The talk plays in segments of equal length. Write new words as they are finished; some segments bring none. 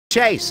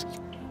Chase,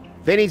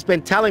 Vinny's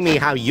been telling me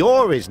how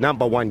you're his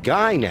 #1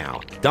 guy now.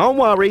 Don't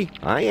worry,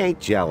 I ain't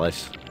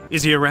jealous.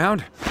 Is he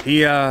around?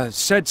 He,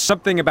 said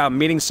something about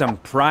meeting some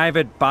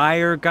private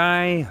buyer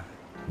guy?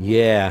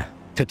 Yeah.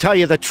 To tell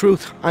you the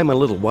truth, I'm a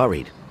little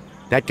worried.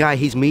 That guy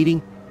he's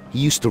meeting, he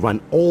used to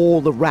run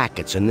all the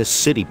rackets in this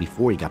city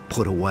before he got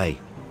put away.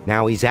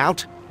 Now he's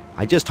out.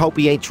 I just hope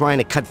he ain't trying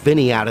to cut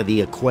Vinny out of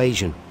the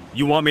equation.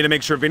 You want me to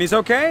make sure Vinny's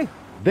okay?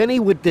 Vinny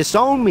would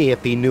disown me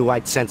if he knew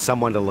I'd sent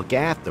someone to look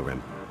after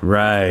him.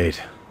 Right.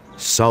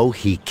 So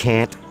he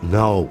can't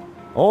know.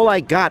 All I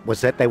got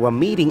was that they were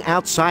meeting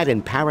outside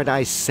in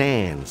Paradise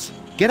Sands.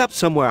 Get up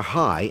somewhere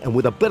high, and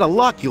with a bit of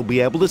luck, you'll be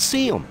able to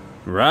see him.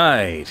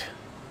 Right.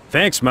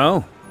 Thanks,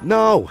 Moe.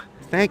 No,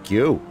 thank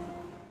you.